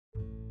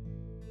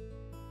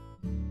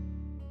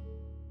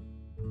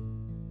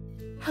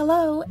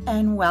Hello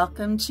and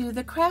welcome to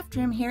the craft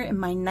room here in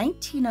my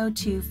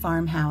 1902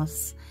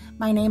 farmhouse.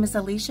 My name is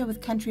Alicia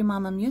with Country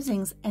Mama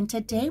Musings, and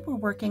today we're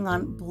working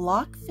on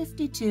block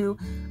 52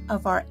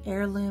 of our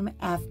Heirloom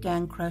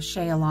Afghan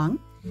crochet along.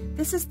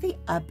 This is the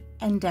up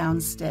and down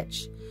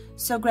stitch.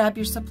 So grab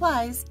your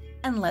supplies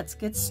and let's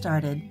get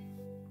started.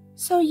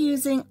 So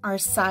using our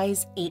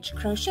size H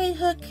crochet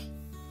hook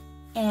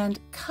and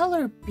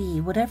color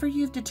B, whatever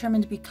you've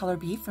determined to be color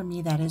B, for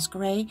me that is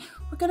gray,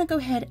 we're going to go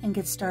ahead and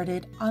get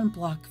started on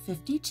block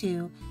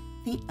 52,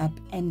 the up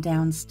and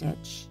down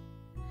stitch.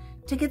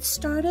 To get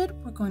started,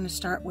 we're going to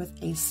start with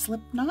a slip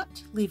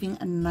knot, leaving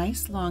a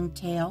nice long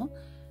tail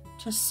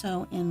to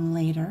sew in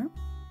later.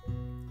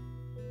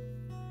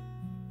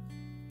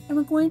 And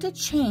we're going to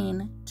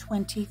chain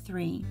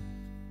 23.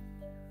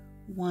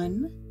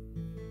 1,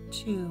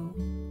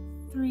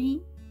 2,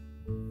 3,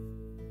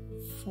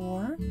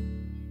 4,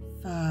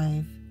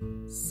 5,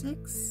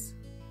 6,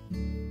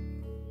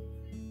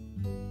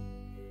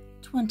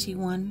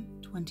 21,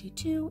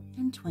 22,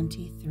 and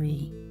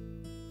 23.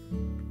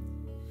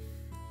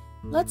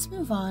 Let's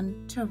move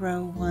on to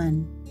row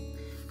 1.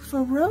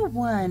 For row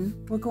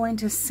 1, we're going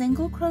to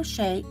single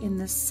crochet in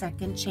the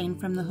second chain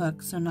from the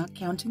hook, so not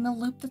counting the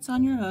loop that's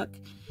on your hook.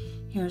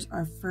 Here's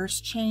our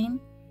first chain,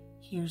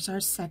 here's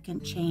our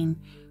second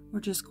chain. We're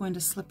just going to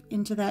slip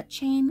into that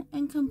chain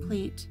and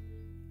complete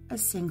a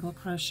single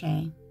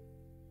crochet.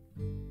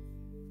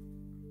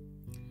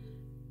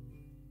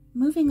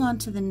 Moving on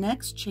to the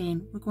next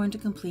chain, we're going to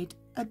complete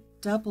a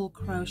double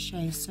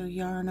crochet. So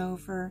yarn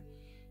over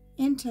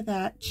into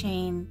that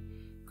chain,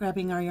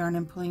 grabbing our yarn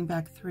and pulling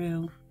back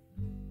through.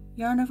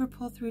 Yarn over,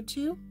 pull through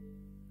 2.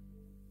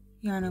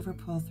 Yarn over,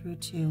 pull through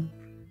 2.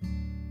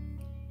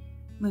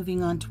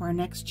 Moving on to our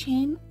next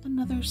chain,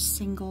 another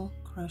single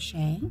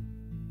crochet.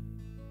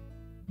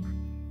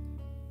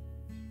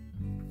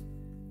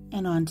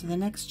 And on to the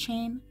next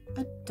chain,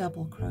 a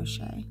double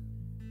crochet.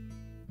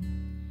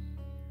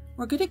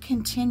 We're going to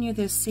continue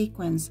this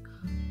sequence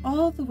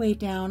all the way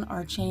down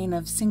our chain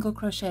of single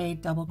crochet,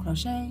 double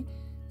crochet,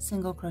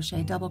 single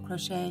crochet, double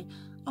crochet,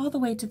 all the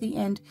way to the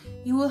end.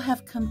 You will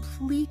have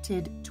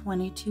completed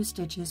 22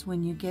 stitches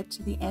when you get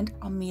to the end.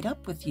 I'll meet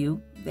up with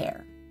you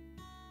there.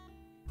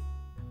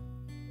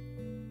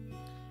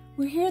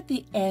 We're here at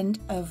the end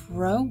of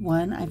row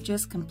 1. I've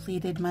just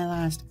completed my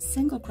last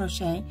single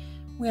crochet.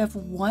 We have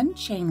one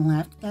chain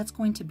left. That's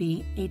going to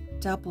be a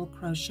double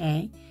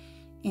crochet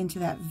into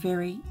that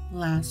very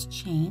last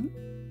chain.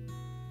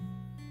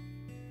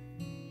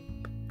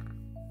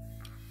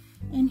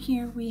 And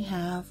here we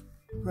have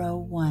row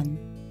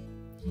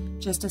 1.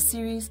 Just a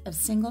series of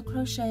single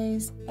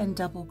crochets and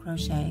double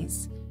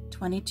crochets,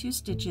 22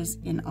 stitches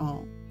in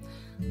all.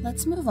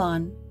 Let's move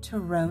on to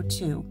row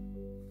 2.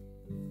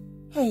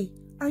 Hey,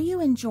 are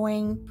you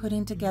enjoying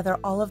putting together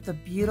all of the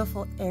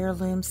beautiful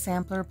heirloom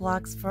sampler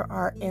blocks for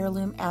our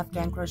Heirloom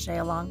Afghan crochet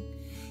along?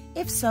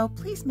 If so,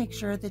 please make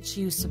sure that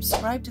you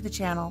subscribe to the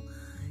channel,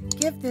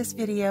 give this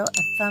video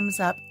a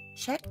thumbs up,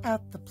 check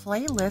out the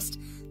playlist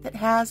that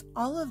has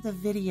all of the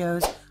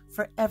videos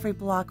for every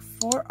block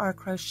for our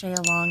crochet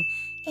along,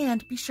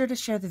 and be sure to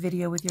share the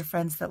video with your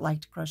friends that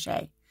like to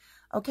crochet.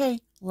 Okay,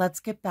 let's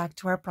get back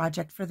to our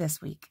project for this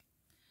week.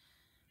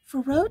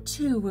 For row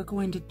 2, we're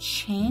going to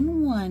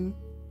chain 1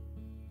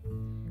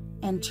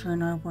 and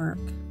turn our work.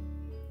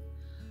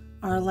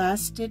 Our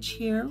last stitch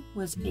here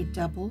was a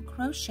double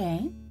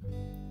crochet,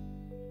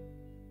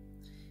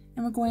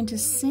 and we're going to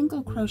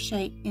single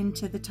crochet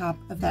into the top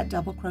of that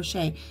double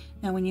crochet.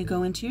 Now when you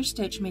go into your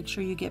stitch, make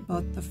sure you get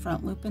both the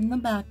front loop and the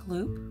back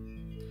loop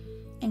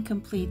and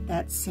complete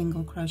that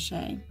single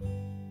crochet.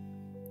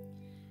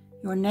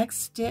 Your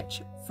next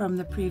stitch from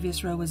the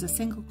previous row was a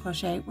single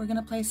crochet. We're going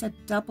to place a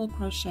double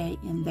crochet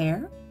in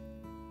there.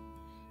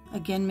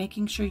 Again,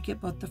 making sure you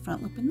get both the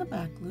front loop and the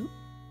back loop,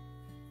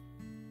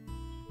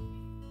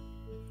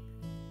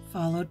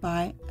 followed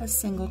by a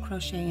single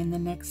crochet in the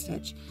next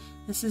stitch.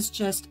 This is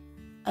just,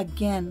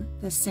 again,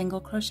 the single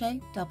crochet,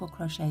 double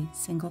crochet,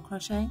 single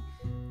crochet,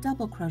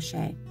 double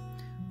crochet.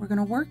 We're going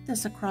to work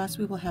this across.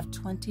 We will have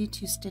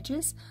 22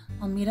 stitches.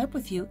 I'll meet up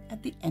with you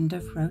at the end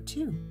of row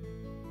 2.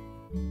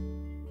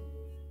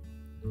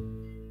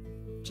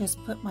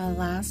 Just put my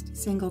last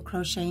single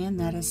crochet in,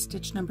 that is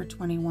stitch number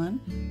 21.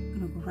 I'm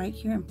going to go right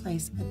here and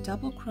place a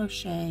double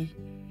crochet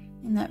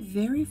in that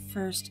very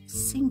first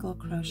single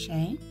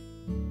crochet,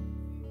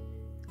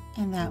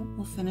 and that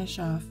will finish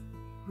off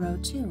row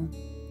 2.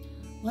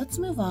 Let's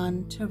move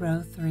on to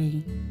row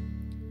 3.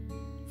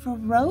 For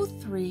row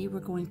 3, we're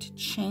going to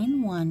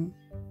chain 1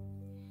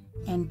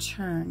 and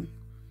turn.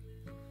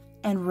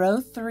 And row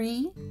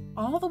 3,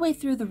 all the way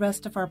through the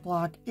rest of our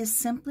block, is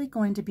simply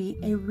going to be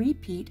a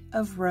repeat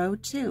of row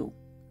 2.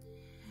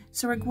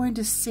 So we're going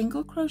to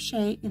single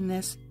crochet in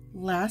this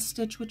last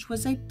stitch, which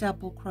was a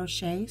double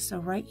crochet. So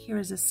right here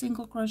is a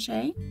single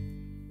crochet,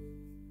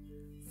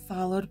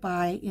 followed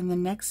by, in the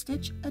next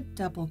stitch, a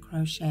double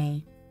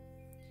crochet.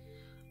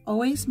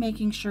 Always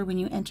making sure when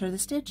you enter the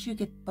stitch, you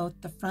get both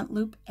the front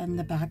loop and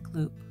the back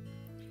loop.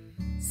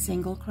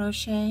 Single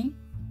crochet,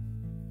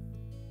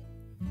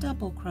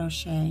 double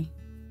crochet.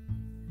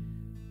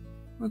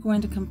 We're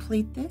going to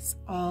complete this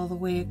all the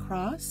way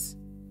across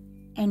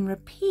and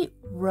repeat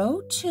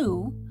row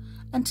 2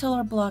 until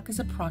our block is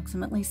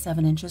approximately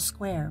 7 inches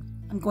square.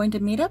 I'm going to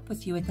meet up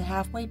with you at the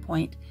halfway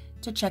point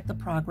to check the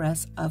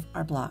progress of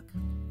our block.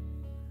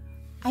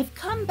 I've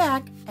come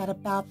back at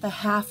about the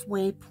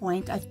halfway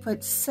point. I've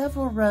put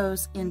several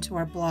rows into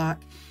our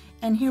block,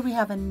 and here we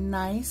have a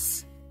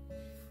nice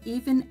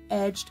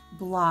even-edged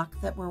block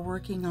that we're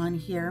working on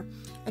here.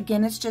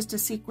 Again, it's just a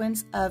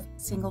sequence of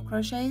single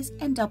crochets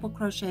and double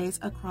crochets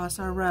across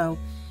our row.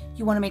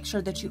 You want to make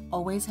sure that you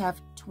always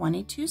have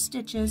 22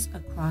 stitches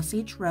across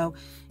each row.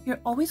 You're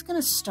always going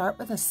to start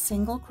with a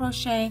single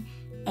crochet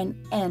and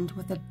end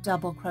with a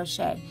double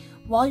crochet.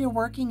 While you're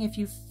working, if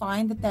you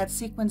find that that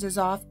sequence is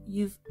off,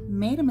 you've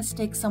made a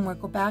mistake somewhere,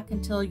 go back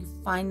until you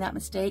find that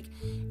mistake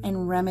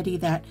and remedy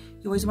that.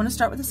 You always want to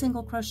start with a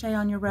single crochet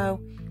on your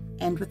row,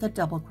 end with a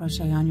double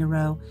crochet on your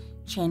row,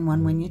 chain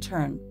 1 when you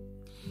turn.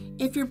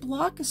 If your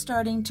block is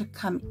starting to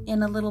come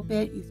in a little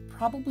bit, you've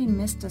probably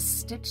missed a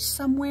stitch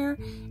somewhere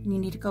and you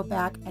need to go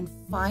back and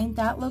find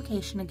that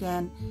location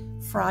again,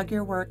 frog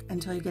your work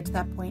until you get to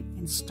that point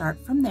and start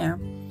from there.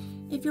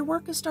 If your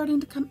work is starting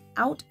to come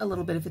out a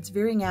little bit, if it's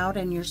veering out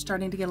and you're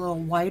starting to get a little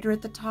wider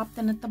at the top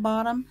than at the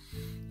bottom,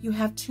 you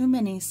have too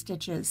many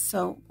stitches.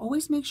 So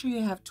always make sure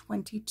you have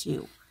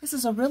 22. This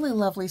is a really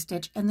lovely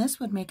stitch, and this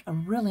would make a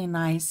really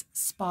nice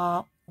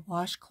spa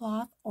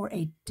washcloth or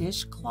a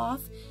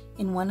dishcloth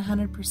in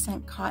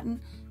 100%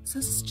 cotton. So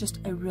this is just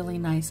a really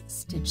nice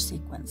stitch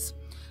sequence.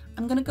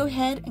 I'm going to go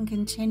ahead and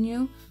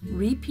continue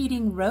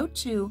repeating row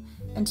 2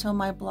 until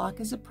my block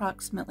is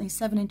approximately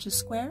 7 inches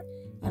square,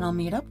 and I'll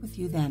meet up with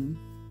you then.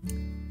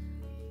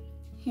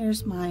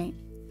 Here's my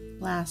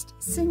last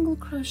single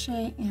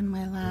crochet and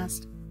my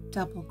last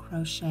double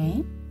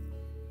crochet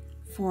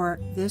for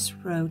this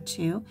row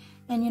 2.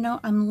 And you know,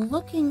 I'm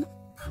looking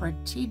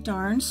pretty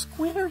darn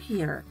square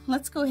here.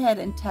 Let's go ahead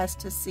and test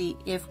to see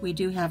if we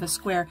do have a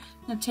square.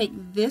 I'm going to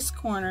take this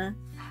corner,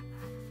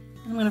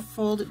 I'm going to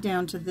fold it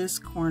down to this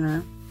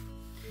corner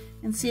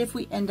and see if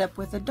we end up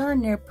with a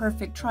darn near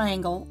perfect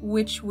triangle,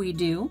 which we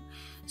do.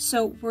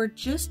 So we're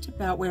just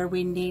about where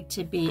we need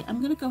to be.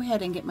 I'm going to go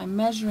ahead and get my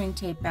measuring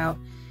tape out,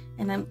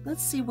 and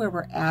let's see where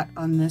we're at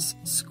on this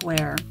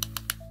square.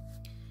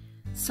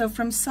 So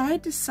from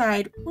side to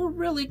side, we're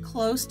really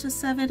close to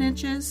 7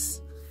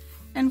 inches.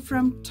 And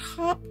from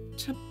top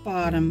to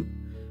bottom,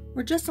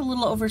 we're just a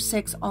little over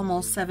 6,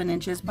 almost 7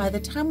 inches. By the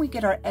time we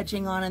get our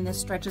edging on and this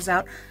stretches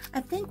out,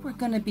 I think we're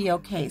going to be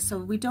okay. So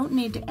we don't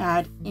need to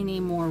add any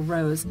more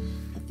rows.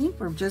 I think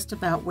we're just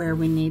about where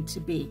we need to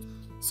be.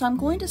 So I'm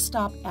going to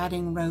stop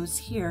adding rows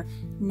here.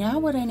 Now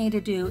what I need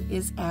to do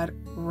is add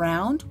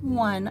round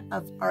 1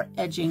 of our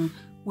edging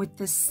with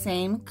the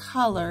same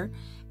color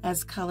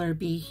as color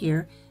B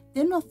here.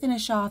 Then we'll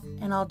finish off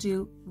and I'll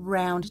do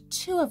round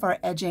 2 of our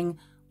edging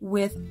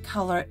with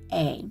color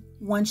A.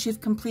 Once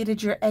you've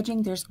completed your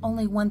edging, there's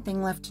only one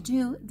thing left to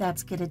do.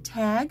 That's get a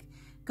tag.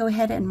 Go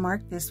ahead and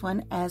mark this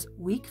one as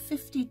week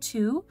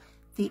 52,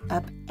 the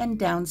up and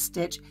down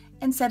stitch,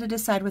 and set it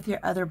aside with your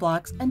other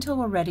blocks until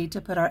we're ready to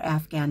put our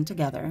Afghan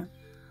together.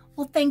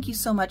 Well, thank you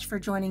so much for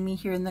joining me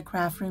here in the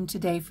craft room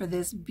today for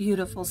this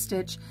beautiful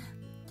stitch,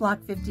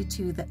 block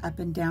 52, the up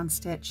and down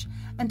stitch.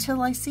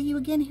 Until I see you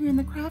again here in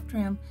the craft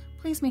room,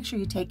 please make sure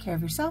you take care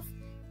of yourself,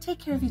 take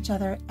care of each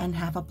other, and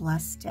have a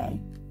blessed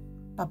day.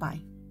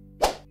 Bye-bye.